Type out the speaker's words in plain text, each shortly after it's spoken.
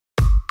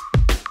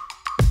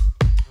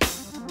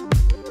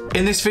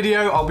In this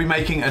video, I'll be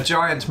making a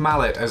giant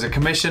mallet as a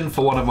commission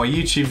for one of my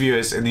YouTube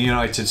viewers in the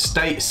United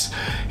States.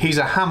 He's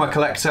a hammer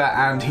collector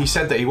and he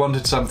said that he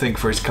wanted something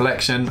for his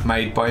collection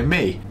made by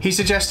me. He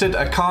suggested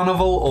a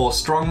carnival or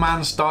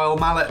strongman style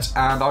mallet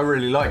and I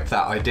really liked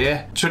that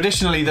idea.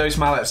 Traditionally, those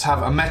mallets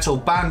have a metal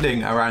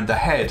banding around the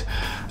head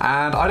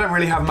and I don't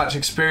really have much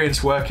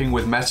experience working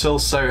with metal,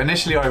 so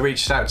initially I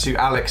reached out to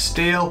Alex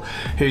Steele,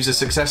 who's a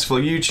successful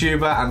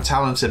YouTuber and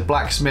talented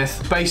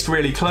blacksmith based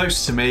really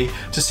close to me,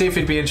 to see if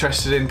he'd be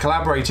interested in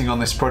collaborating on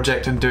this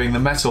project and doing the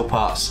metal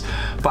parts.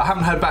 But I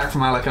haven't heard back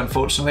from Alec,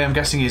 unfortunately. I'm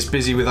guessing he's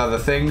busy with other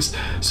things,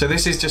 so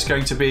this is just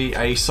going to be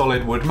a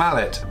solid wood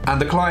mallet.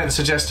 And the client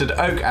suggested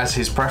oak as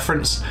his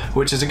preference,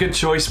 which is a good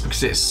choice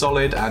because it's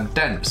solid and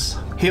dense.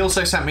 He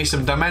also sent me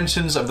some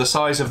dimensions of the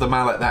size of the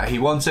mallet that he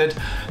wanted,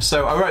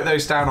 so I wrote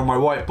those down on my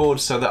whiteboard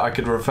so that I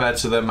could refer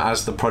to them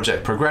as the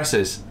project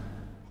progresses.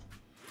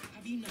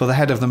 For the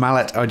head of the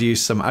mallet, I'd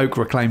used some oak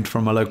reclaimed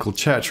from a local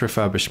church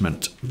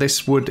refurbishment.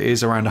 This wood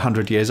is around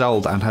 100 years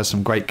old and has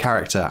some great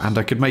character, and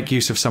I could make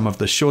use of some of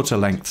the shorter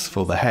lengths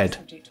for the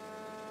head.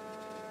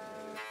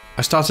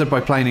 I started by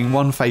planing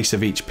one face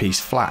of each piece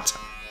flat.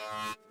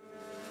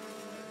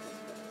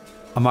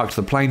 I marked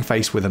the plane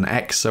face with an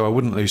X so I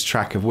wouldn't lose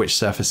track of which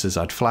surfaces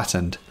I'd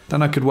flattened.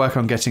 Then I could work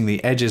on getting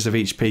the edges of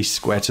each piece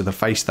square to the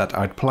face that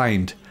I'd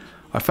planed.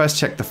 I first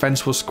checked the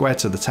fence was square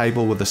to the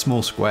table with a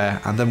small square,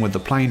 and then with the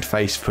planed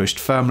face pushed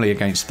firmly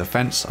against the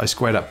fence, I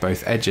squared up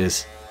both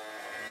edges.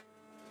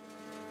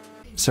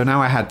 So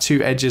now I had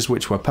two edges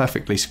which were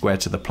perfectly square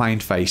to the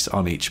planed face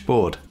on each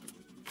board.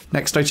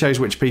 Next I chose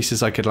which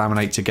pieces I could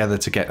laminate together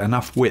to get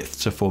enough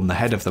width to form the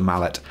head of the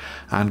mallet,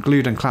 and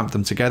glued and clamped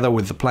them together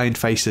with the planed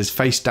faces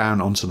face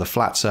down onto the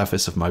flat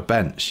surface of my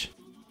bench.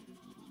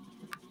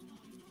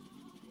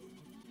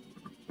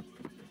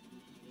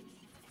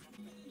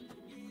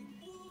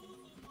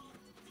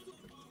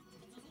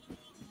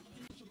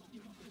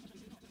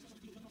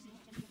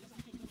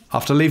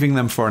 After leaving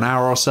them for an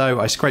hour or so,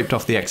 I scraped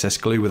off the excess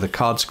glue with a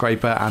card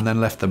scraper and then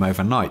left them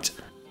overnight.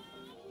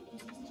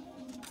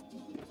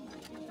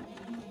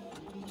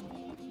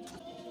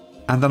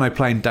 And then I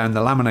planed down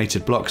the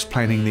laminated blocks,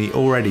 planing the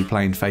already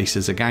planed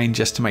faces again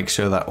just to make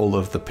sure that all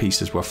of the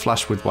pieces were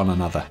flush with one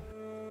another.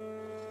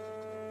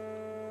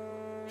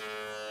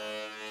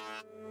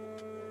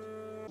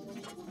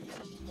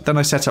 Then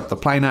I set up the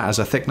planer as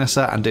a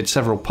thicknesser and did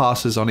several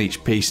passes on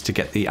each piece to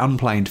get the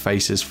unplaned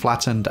faces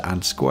flattened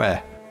and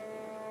square.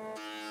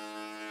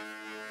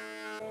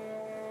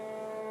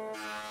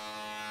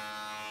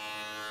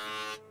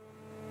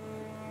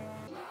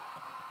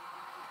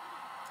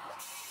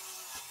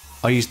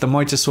 I used the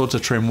miter saw to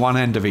trim one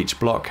end of each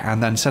block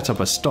and then set up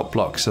a stop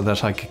block so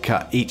that I could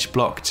cut each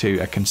block to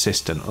a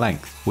consistent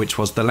length, which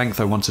was the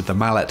length I wanted the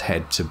mallet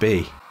head to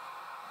be.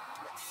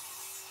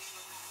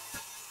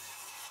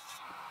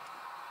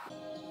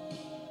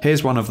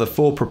 Here's one of the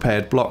 4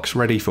 prepared blocks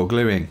ready for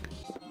gluing.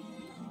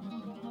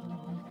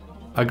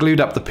 I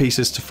glued up the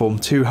pieces to form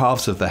 2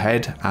 halves of the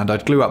head, and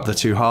I'd glue up the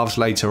 2 halves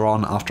later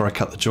on after I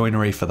cut the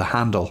joinery for the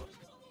handle.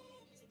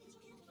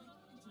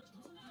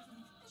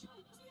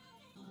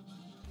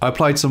 I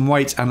applied some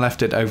weight and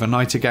left it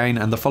overnight again,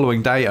 and the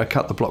following day I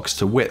cut the blocks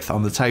to width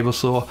on the table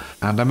saw,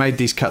 and I made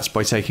these cuts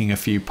by taking a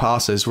few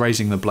passes,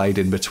 raising the blade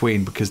in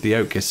between because the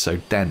oak is so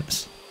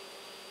dense.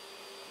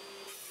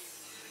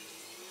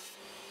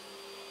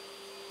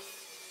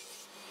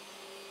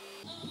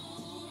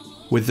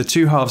 With the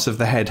 2 halves of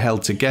the head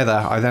held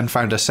together, I then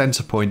found a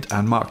centre point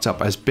and marked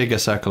up as big a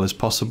circle as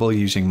possible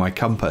using my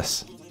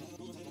compass.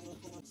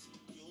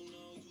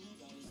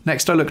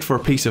 Next I looked for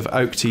a piece of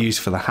oak to use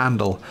for the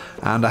handle,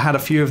 and I had a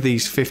few of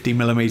these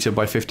 50mm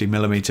by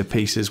 50mm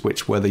pieces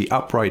which were the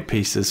upright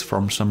pieces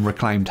from some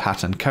reclaimed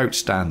hat and coat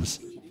stands.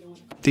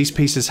 These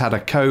pieces had a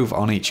cove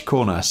on each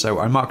corner, so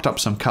I marked up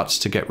some cuts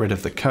to get rid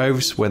of the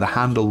coves where the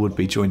handle would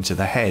be joined to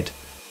the head.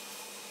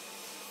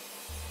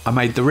 I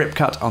made the rip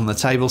cut on the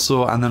table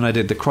saw and then I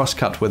did the cross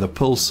cut with a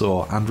pull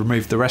saw and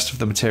removed the rest of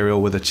the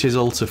material with a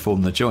chisel to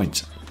form the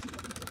joint.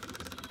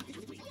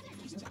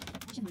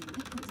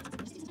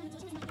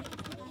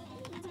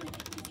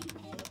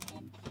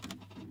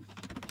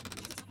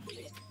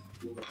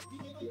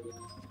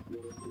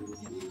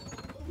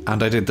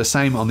 And I did the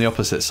same on the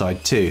opposite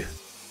side too.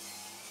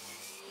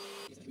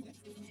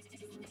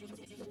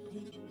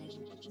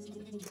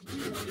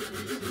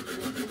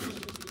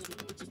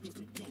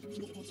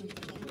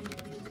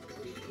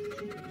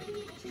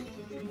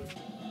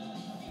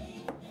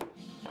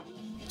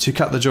 To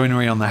cut the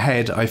joinery on the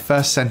head, I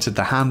first centered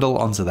the handle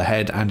onto the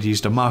head and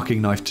used a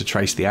marking knife to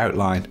trace the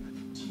outline.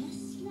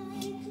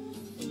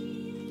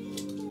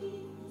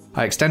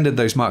 I extended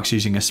those marks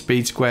using a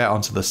speed square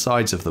onto the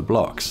sides of the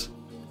blocks.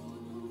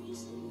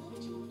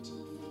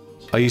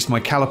 I used my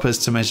calipers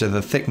to measure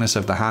the thickness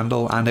of the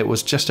handle and it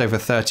was just over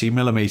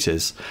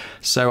 30mm,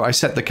 so I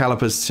set the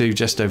calipers to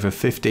just over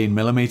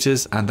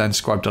 15mm and then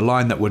scribed a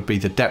line that would be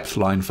the depth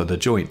line for the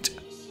joint.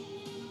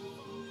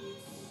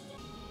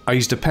 I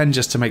used a pen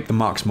just to make the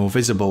marks more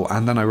visible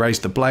and then I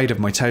raised the blade of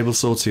my table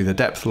saw to the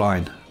depth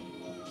line.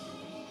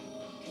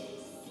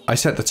 I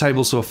set the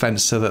table saw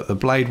fence so that the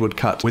blade would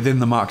cut within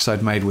the marks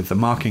I'd made with the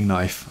marking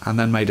knife, and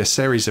then made a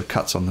series of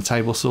cuts on the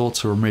table saw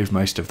to remove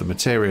most of the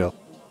material.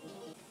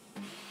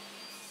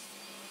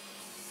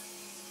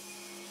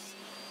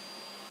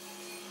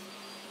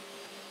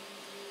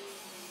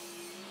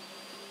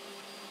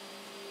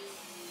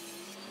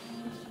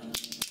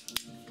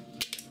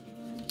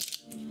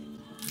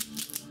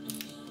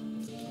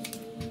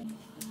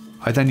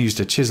 I then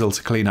used a chisel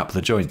to clean up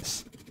the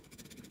joints.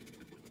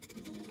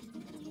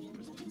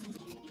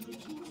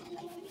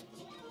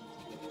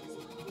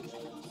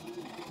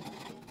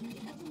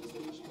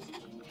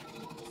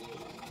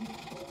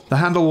 The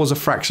handle was a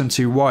fraction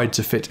too wide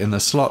to fit in the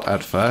slot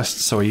at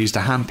first, so I used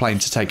a hand plane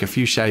to take a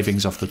few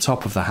shavings off the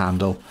top of the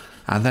handle,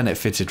 and then it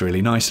fitted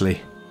really nicely.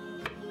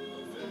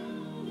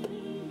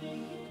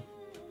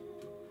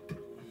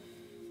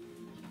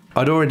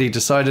 I'd already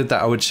decided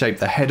that I would shape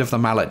the head of the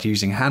mallet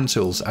using hand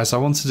tools, as I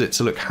wanted it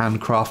to look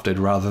handcrafted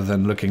rather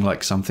than looking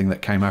like something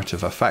that came out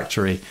of a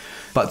factory.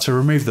 But to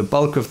remove the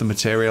bulk of the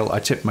material, I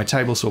tipped my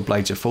table saw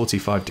blade to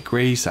 45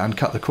 degrees and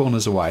cut the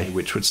corners away,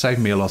 which would save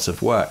me a lot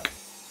of work.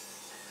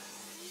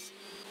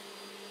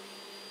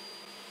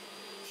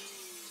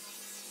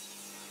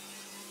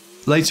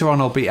 Later on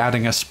I'll be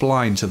adding a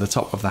spline to the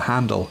top of the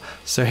handle,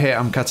 so here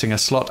I'm cutting a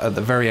slot at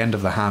the very end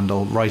of the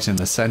handle, right in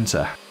the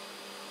centre.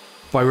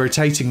 By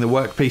rotating the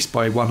workpiece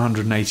by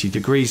 180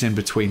 degrees in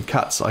between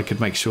cuts, I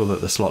could make sure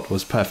that the slot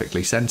was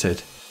perfectly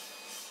centered.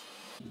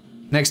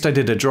 Next I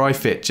did a dry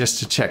fit just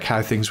to check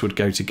how things would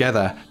go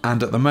together,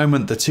 and at the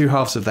moment the two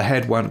halves of the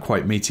head weren't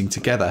quite meeting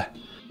together.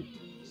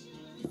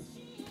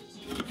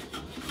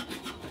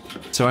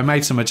 So I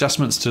made some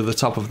adjustments to the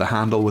top of the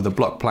handle with a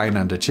block plane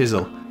and a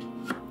chisel.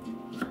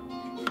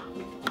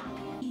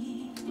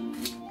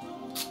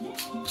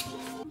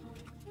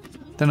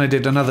 Then I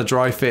did another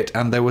dry fit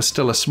and there was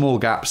still a small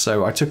gap,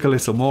 so I took a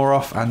little more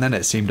off and then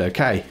it seemed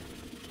okay.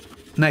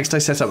 Next I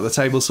set up the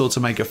table saw to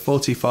make a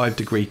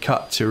 45-degree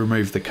cut to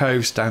remove the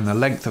coves down the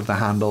length of the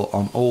handle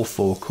on all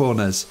four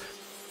corners.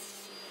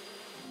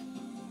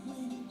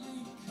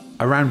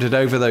 I rounded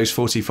over those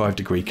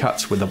 45-degree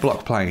cuts with a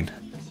block plane.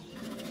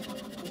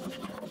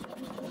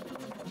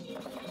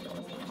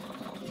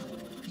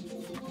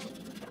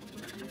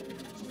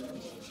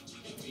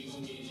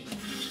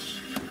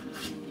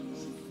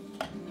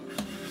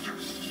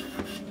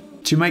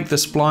 To make the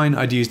spline,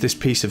 I'd use this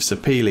piece of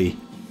sapele.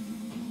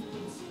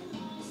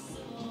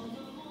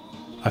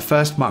 I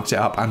first marked it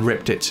up and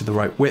ripped it to the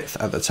right width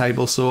at the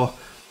table saw,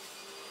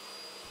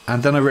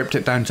 and then I ripped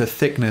it down to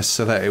thickness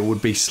so that it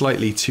would be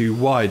slightly too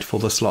wide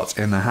for the slot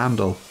in the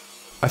handle.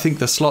 I think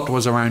the slot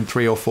was around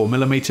 3 or 4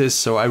 millimeters,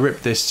 so I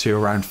ripped this to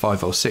around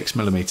 5 or 6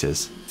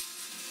 millimeters.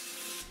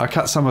 I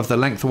cut some of the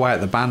length away at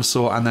the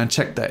bandsaw and then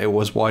checked that it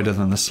was wider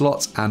than the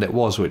slot, and it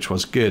was, which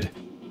was good.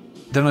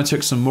 Then I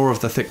took some more of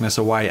the thickness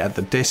away at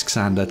the disc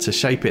sander to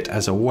shape it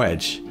as a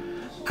wedge,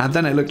 and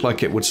then it looked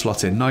like it would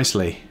slot in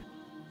nicely.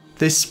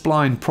 This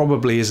spline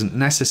probably isn't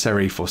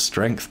necessary for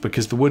strength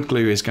because the wood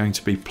glue is going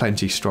to be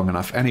plenty strong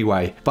enough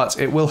anyway, but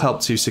it will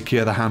help to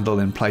secure the handle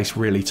in place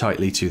really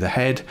tightly to the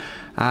head,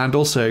 and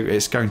also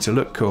it's going to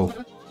look cool.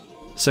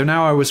 So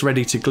now I was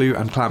ready to glue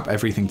and clamp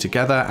everything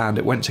together, and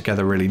it went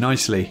together really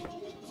nicely.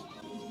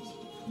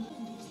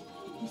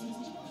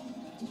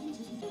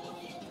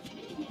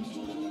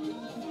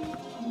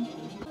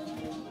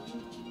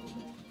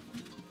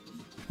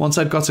 Once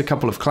I'd got a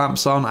couple of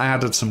clamps on, I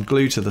added some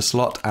glue to the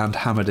slot and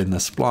hammered in the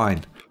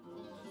spline.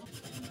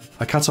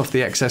 I cut off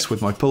the excess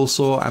with my pull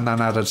saw and then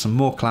added some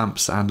more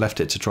clamps and left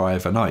it to dry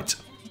overnight.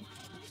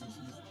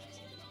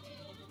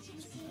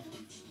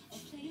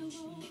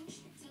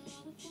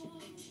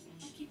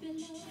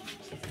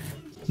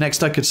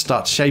 Next I could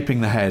start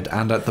shaping the head,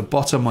 and at the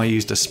bottom I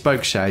used a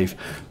spoke shave,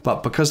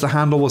 but because the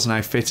handle was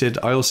now fitted,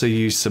 I also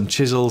used some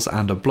chisels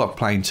and a block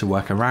plane to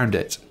work around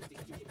it.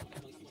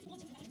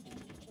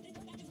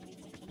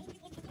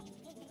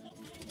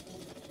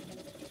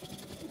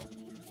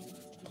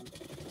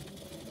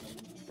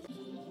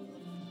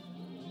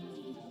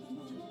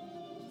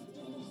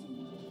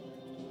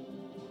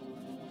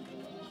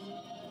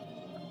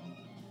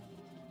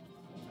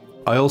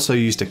 I also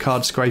used a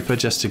card scraper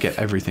just to get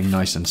everything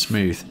nice and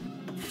smooth.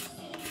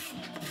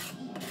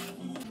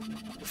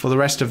 For the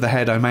rest of the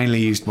head I mainly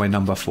used my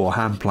number 4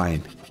 hand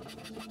plane.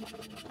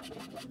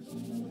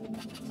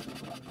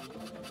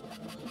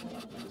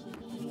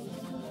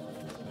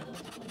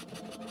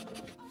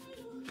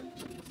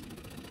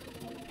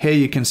 Here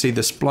you can see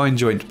the spline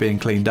joint being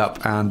cleaned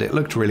up, and it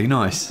looked really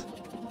nice.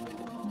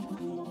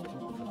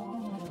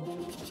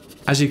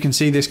 As you can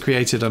see, this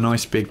created a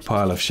nice big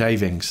pile of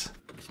shavings.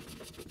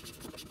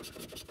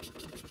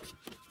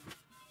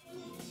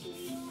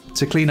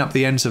 To clean up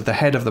the ends of the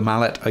head of the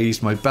mallet, I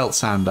used my belt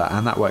sander,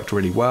 and that worked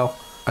really well.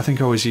 I think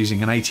I was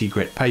using an 80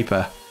 grit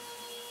paper.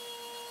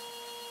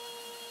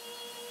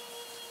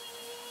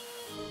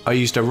 I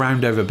used a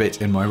round over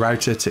bit in my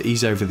router to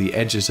ease over the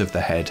edges of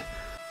the head.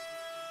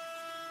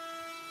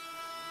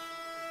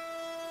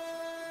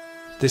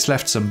 This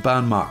left some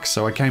burn marks,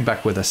 so I came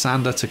back with a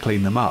sander to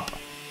clean them up.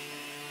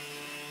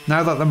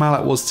 Now that the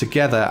mallet was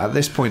together, at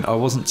this point I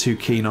wasn't too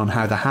keen on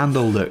how the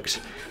handle looked.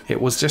 It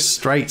was just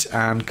straight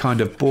and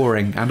kind of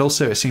boring, and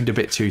also it seemed a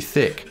bit too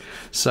thick.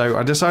 So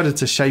I decided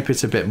to shape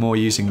it a bit more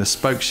using the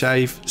spoke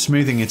shave,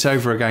 smoothing it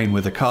over again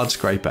with a card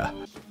scraper.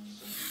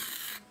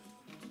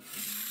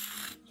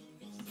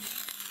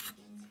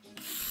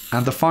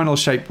 And the final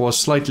shape was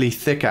slightly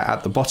thicker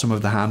at the bottom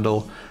of the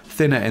handle,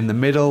 thinner in the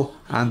middle,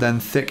 and then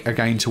thick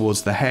again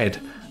towards the head,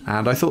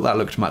 and I thought that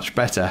looked much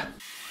better.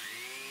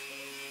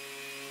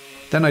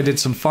 Then I did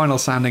some final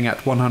sanding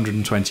at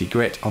 120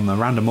 grit on the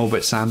random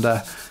orbit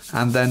sander,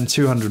 and then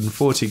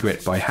 240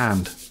 grit by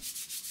hand.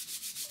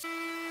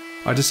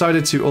 I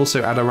decided to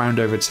also add a round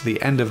over to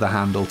the end of the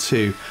handle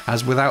too,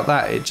 as without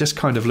that it just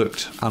kind of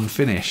looked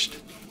unfinished.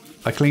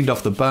 I cleaned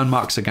off the burn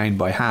marks again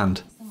by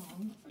hand.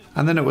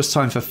 And then it was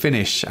time for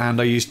finish, and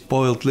I used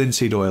boiled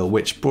linseed oil,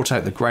 which brought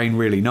out the grain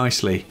really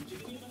nicely.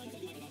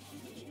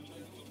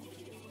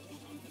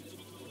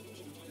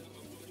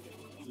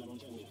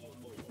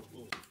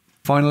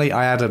 Finally,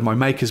 I added my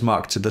maker's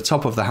mark to the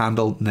top of the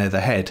handle near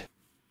the head.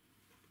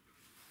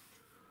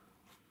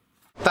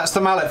 That's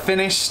the mallet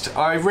finished.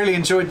 I really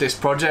enjoyed this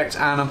project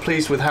and I'm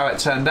pleased with how it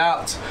turned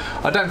out.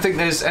 I don't think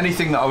there's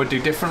anything that I would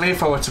do differently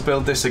if I were to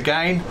build this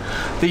again.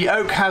 The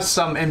oak has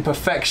some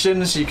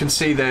imperfections. You can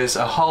see there's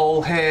a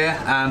hole here,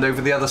 and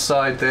over the other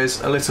side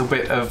there's a little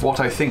bit of what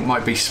I think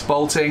might be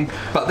spalting.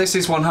 But this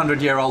is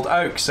 100-year-old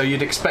oak, so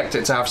you'd expect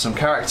it to have some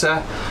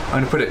character. I'm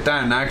going to put it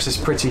down now because it's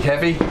pretty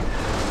heavy.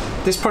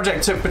 This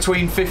project took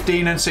between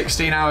 15 and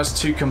 16 hours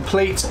to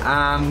complete,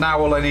 and now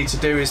all I need to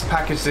do is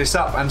package this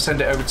up and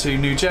send it over to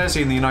New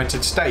Jersey in the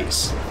United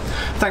States.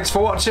 Thanks for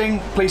watching,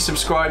 please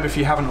subscribe if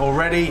you haven't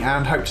already,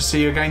 and hope to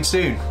see you again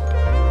soon.